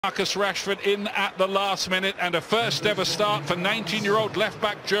Marcus Rashford in at the last minute, and a first ever start for 19-year-old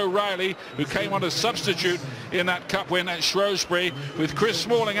left-back Joe Riley, who came on as substitute in that cup win at Shrewsbury. With Chris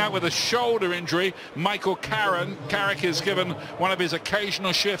Smalling out with a shoulder injury, Mikkel Carrick is given one of his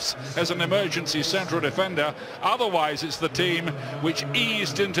occasional shifts as an emergency central defender. Otherwise, it's the team which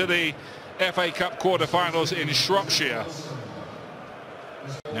eased into the FA Cup quarter-finals in Shropshire.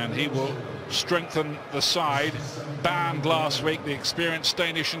 And he will strengthen the side. Banned last week, the experienced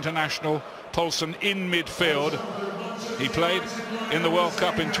Danish international Poulsen in midfield. He played in the World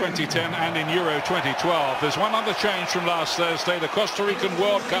Cup in 2010 and in Euro 2012. There's one other change from last Thursday. The Costa Rican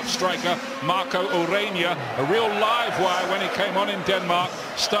World Cup striker Marco Orenia, a real live wire when he came on in Denmark,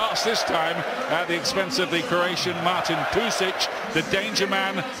 starts this time at the expense of the Croatian Martin Pusic. The danger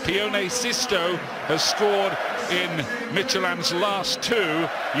man Pione Sisto has scored in Midtjylland's last 2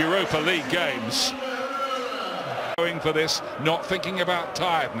 Europa League games. Going for this, not thinking about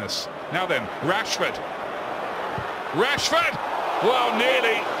tiredness. Now then, Rashford. Well,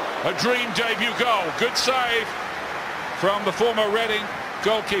 nearly a dream debut goal. Good save from the former Reading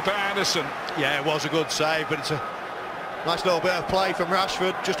goalkeeper Andersen. Yeah, it was a good save, but it's a nice little bit of play from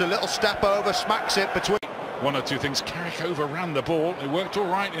Rashford. Just a little step over, smacks it between. One or two things. Carrick overran the ball. It worked all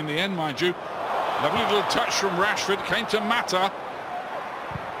right in the end, mind you. Lovely little touch from Rashford, came to Mata.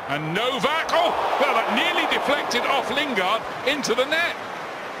 And Novak, oh, well, that nearly deflected off Lingard into the net.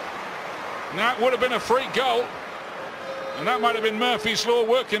 That would have been a free goal. And that might have been Murphy's Law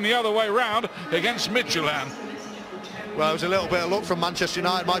working the other way round against Midtjylland. Well, it was a little bit of luck from Manchester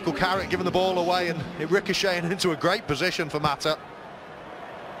United. Michael Carrick giving the ball away and it ricocheting into a great position for Mata.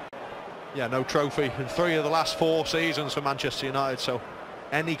 Yeah, no trophy in 3 of the last 4 seasons for Manchester United, so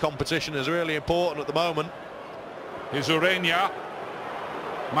any competition is really important at the moment. Here's Orenia.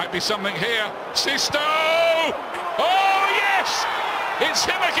 Might be something here. Sisto! Oh, yes! It's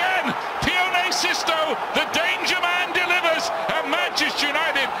him again! Pione Sisto, the danger man, delivers, and Manchester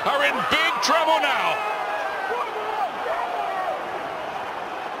United are in big trouble now.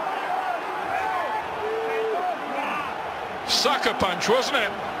 Sucker punch, wasn't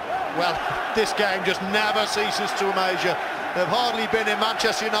it? Well, this game just never ceases to amaze you. They've hardly been in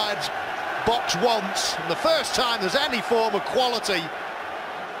Manchester United's box once, and the first time there's any form of quality,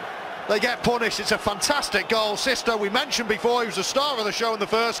 they get punished. It's a fantastic goal. Sisto, we mentioned before, he was the star of the show in the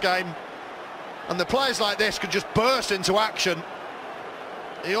first game, and the players like this could just burst into action.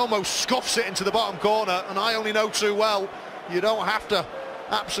 He almost scuffs it into the bottom corner, and I only know too well you don't have to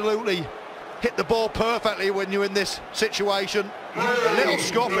absolutely hit the ball perfectly when you're in this situation. A little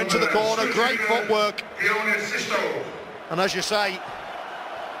scuff into the corner, great footwork. And as you say,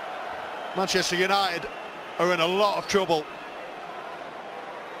 Manchester United are in a lot of trouble.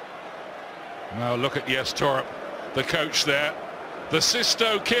 Now look at Torp, the coach there. The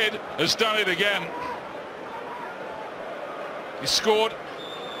Sisto kid has done it again. He scored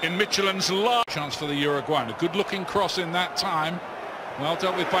in Midtjylland's last chance for the Uruguayan. A good-looking cross in that time. Well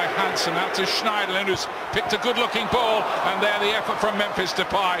dealt with by Hansen, out to Schneiderlin, who's picked a good-looking ball, and there the effort from Memphis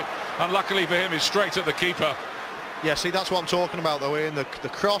Depay. Unluckily for him, is straight at the keeper. Yeah, see, that's what I'm talking about, though, Ian. The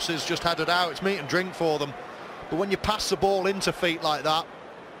cross is just headed out. It's meat and drink for them. But when you pass the ball into feet like that...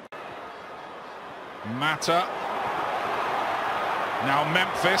 Mata. Now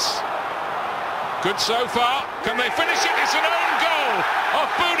Memphis. Good so far. Can they finish it? It's an own goal of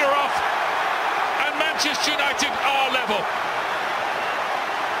Bodurov. And Manchester United are level.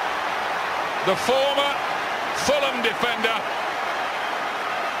 The former Fulham defender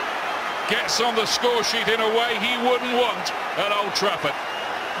gets on the score sheet in a way he wouldn't want at Old Trafford.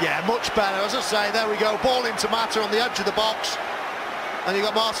 Yeah, much better. As I say, there we go. Ball into Mata on the edge of the box. And you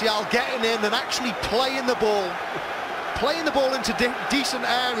got Martial getting in and actually playing the ball into decent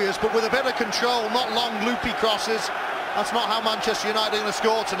areas, but with a bit of control, not long loopy crosses. That's not how Manchester United are going to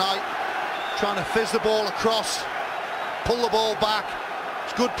score tonight. Trying to fizz the ball across, pull the ball back.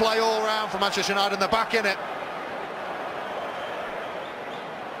 It's good play all round for Manchester United, and they're back in it.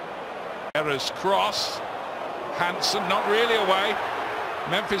 Herrera's cross. Hansen not really away.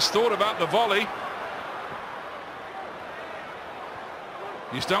 Memphis thought about the volley.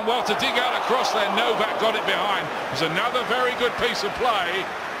 He's done well to dig out across there. Novak got it behind. It's another very good piece of play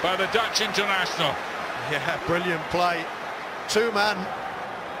by the Dutch international. Yeah, brilliant play. 2 men.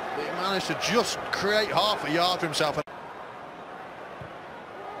 He managed to just create half a yard for himself.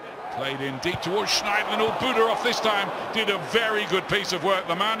 Played in deep towards Schneiderlin. Bodurov this time did a very good piece of work.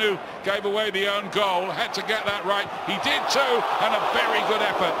 The man who gave away the own goal had to get that right. He did too, and a very good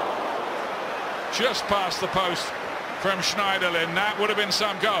effort. Just past the post from Schneiderlin. That would have been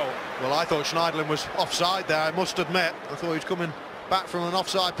some goal. Well, I thought Schneiderlin was offside there, I must admit. I thought he was coming back from an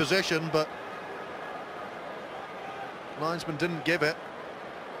offside position, but linesman didn't give it.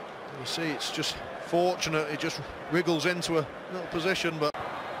 You see, it's just fortunate it just wriggles into a little position, but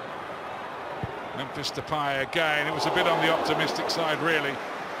Memphis Depay again. It was a bit on the optimistic side, really.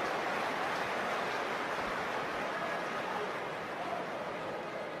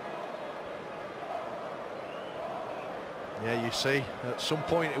 Yeah, you see, at some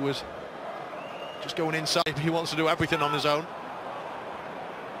point it was just going inside. He wants to do everything on his own.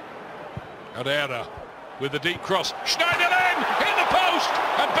 Herrera with the deep cross. Schneiderlin hit the post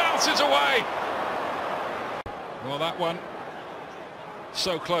and bounces away. Well, that one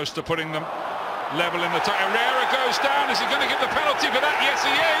so close to putting them level in the tie. Herrera goes down. Is he going to give the penalty for that? Yes,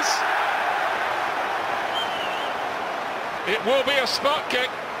 he is. It will be a spot kick.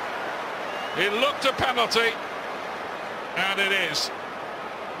 It looked a penalty, and it is.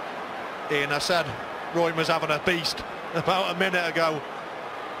 Ian, I said Roy was having a beast about a minute ago,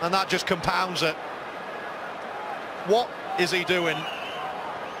 and that just compounds it. What is he doing?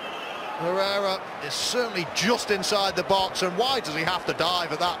 Herrera is certainly just inside the box, and why does he have to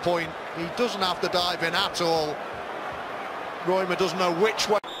dive at that point? He doesn't have to dive in at all. Roymer doesn't know which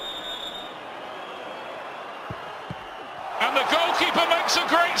way. And the goalkeeper makes a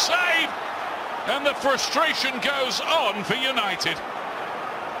great save, and the frustration goes on for United.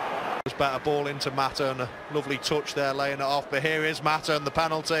 It's better ball into Mata, and a lovely touch there laying it off, but here is Mata and the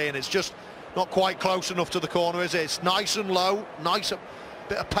penalty, and it's just not quite close enough to the corner, is it? It's nice and low, nice, a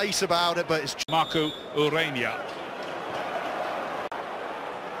bit of pace about it, but it's Marco Urania.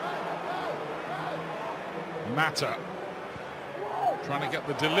 Mata trying to get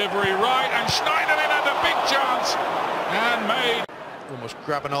the delivery right, and Schneiderlin had a big chance and made. Almost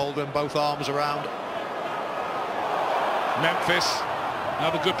grabbing hold of both arms around. Memphis,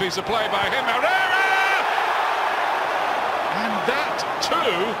 another good piece of play by him. Herrera! And that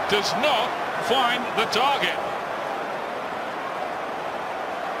too does not find the target.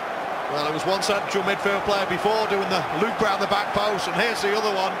 Well, it was one central midfield player before doing the loop round the back post, and here's the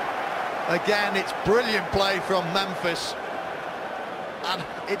other one. Again, it's brilliant play from Memphis, and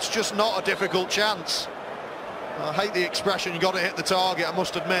it's just not a difficult chance. I hate the expression, you got to hit the target, I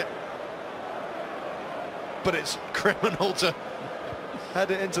must admit, but it's criminal to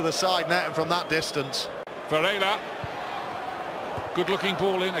head it into the side net and from that distance. Varela, good looking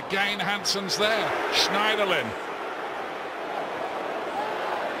ball in, again Hansen's there. Schneiderlin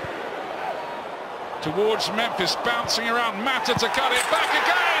towards Memphis, bouncing around Mata to cut it back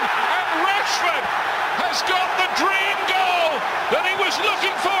again, and Rashford has got the dream goal that he was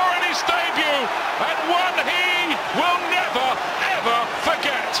looking for in his debut, and one he will never ever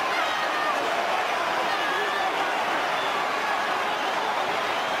forget.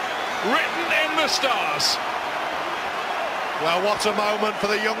 Written in the stars. Well, what a moment for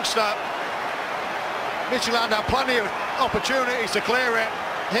the youngster. Midtjylland had plenty of opportunities to clear it.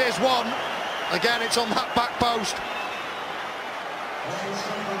 Here's one. Again, it's on that back post.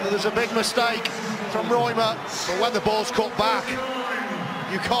 There's a big mistake from Roymer, but when the ball's cut back,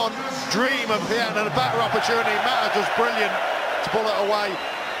 you can't dream of getting a better opportunity. Mata does brilliant to pull it away,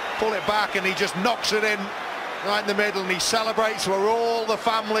 pull it back, and he just knocks it in right in the middle, and he celebrates where all the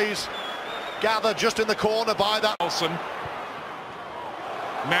families gather just in the corner by that. Olsson.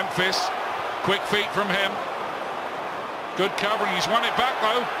 Memphis, quick feet from him. Good covering, he's won it back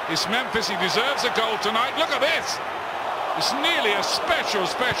though. It's Memphis, he deserves a goal tonight. Look at this. It's nearly a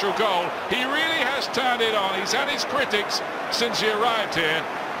special goal. He really has turned it on. He's had his critics since he arrived here,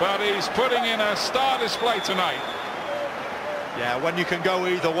 but he's putting in a star display tonight. Yeah, when you can go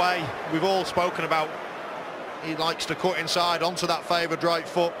either way, we've all spoken about he likes to cut inside onto that favoured right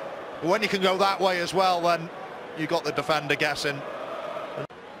foot. But when you can go that way as well, then you got the defender guessing.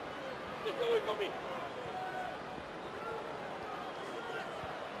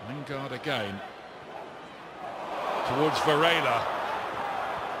 Lingard again towards Varela.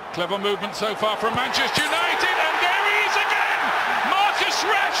 Clever movement so far from Manchester United, and there he is again! Marcus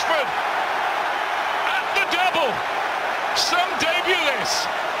Rashford at the double. Some debut this.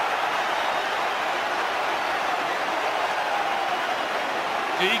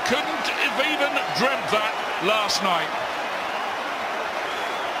 He couldn't have even dreamt that last night.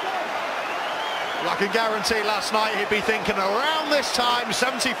 Well, I can guarantee last night he'd be thinking around this time,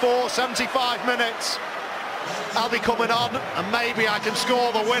 74, 75 minutes, I'll be coming on and maybe I can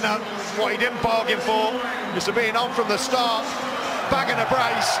score the winner. What he didn't bargain for is to being on from the start, bagging a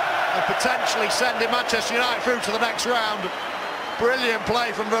brace and potentially sending Manchester United through to the next round. Brilliant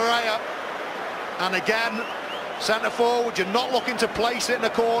play from Varela. And again, centre forward, you're not looking to place it in the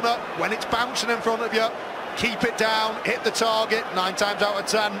corner when it's bouncing in front of you. keep it down, hit the target. 9 times out of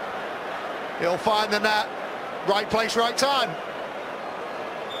 10, he'll find the net. Right place, right time.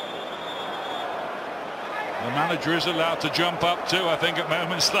 The manager is allowed to jump up too, I think, at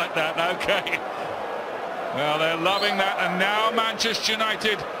moments like that. Okay. Well, they're loving that, and now Manchester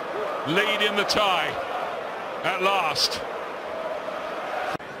United lead in the tie at last.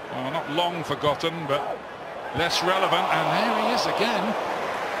 Well, not long forgotten, but less relevant, and there he is again.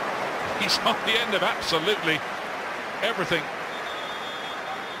 He's on the end of absolutely everything.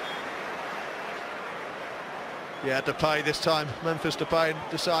 Yeah, Depay this time. Memphis Depay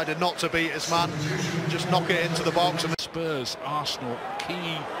decided not to beat his man, just knock it into the box. And Spurs, Arsenal,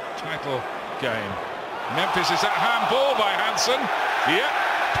 key title game. Memphis is at handball by Hansen. Yep,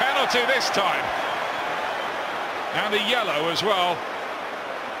 penalty this time. And a yellow as well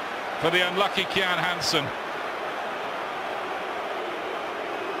for the unlucky Kian Hansen.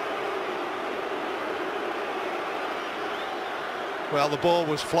 Well, the ball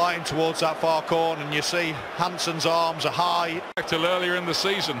was flying towards that far corner, and you see Hansen's arms are high. Till earlier in the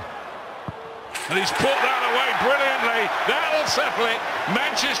season. And he's put that away brilliantly. That'll settle it.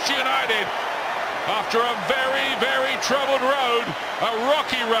 Manchester United, after a very, very troubled road, a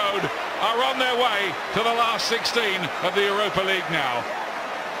rocky road, are on their way to the last 16 of the Europa League now.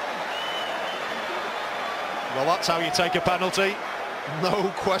 Well, that's how you take a penalty.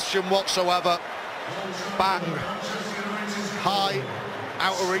 No question whatsoever. Bang. High,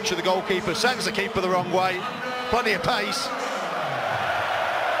 out of reach of the goalkeeper, sends the keeper the wrong way. Plenty of pace.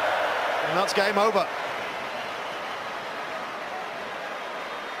 And that's game over.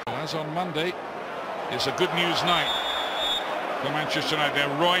 As on Monday, it's a good news night for Manchester United.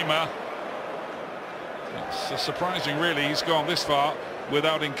 Romero, it's surprising really, he's gone this far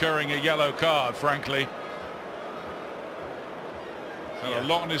without incurring a yellow card, frankly. Had a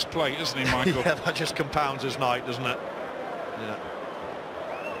lot on his plate, isn't he, Michael? Yeah, that just compounds his night, doesn't it? Yeah.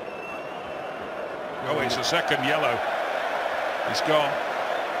 Oh, it's a second yellow. He's gone.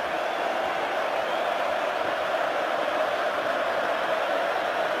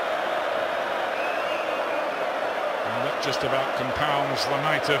 And that just about compounds the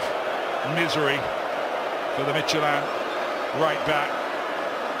night of misery for the Midtjylland right back,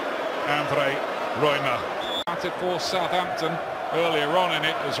 Romero. Started for Southampton earlier on in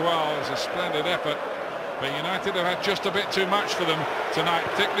it as well. It was a splendid effort. But United have had just a bit too much for them tonight,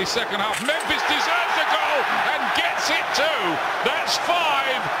 particularly second half. Memphis deserves a goal and gets it too. That's 5,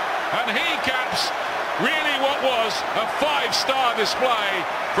 and he caps really what was a 5-star display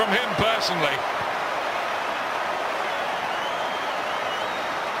from him personally.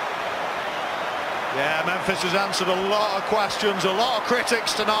 Yeah, Memphis has answered a lot of questions, a lot of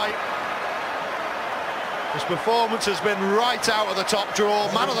critics tonight. His performance has been right out of the top drawer.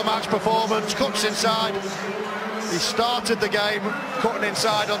 Man of the match performance, cuts inside. He started the game cutting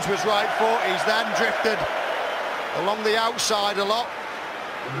inside onto his right foot. He's then drifted along the outside a lot.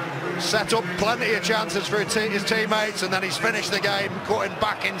 Set up plenty of chances for his teammates, and then he's finished the game cutting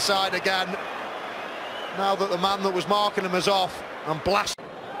back inside again. Now that the man that was marking him is off and blasted.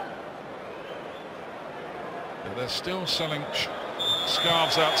 They're still selling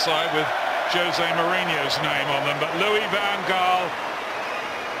scarves outside with Jose Mourinho's name on them, but Louis van Gaal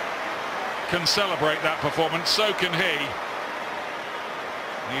can celebrate that performance, so can he.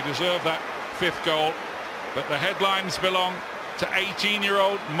 He deserved that 5th goal, but the headlines belong to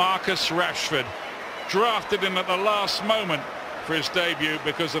 18-year-old Marcus Rashford. Drafted him at the last moment for his debut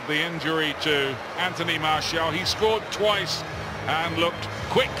because of the injury to Anthony Martial. He scored twice and looked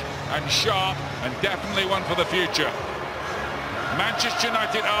quick and sharp, and definitely one for the future. Manchester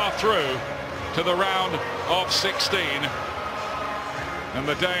United are through to the round of 16, and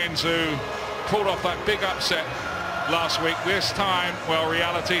the Danes, who pulled off that big upset last week, this time, well,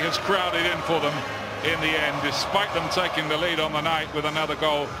 reality has crowded in for them in the end, despite them taking the lead on the night with another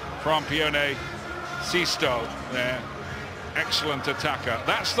goal from Pione. Sisto, their excellent attacker.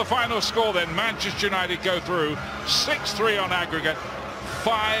 That's the final score then. Manchester United go through 6-3 on aggregate,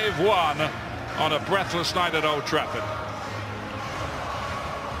 5-1 on a breathless night at Old Trafford.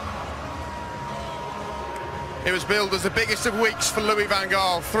 It was billed as the biggest of weeks for Louis van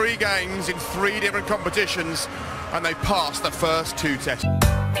Gaal. 3 games in 3 different competitions, and they passed the first 2 tests.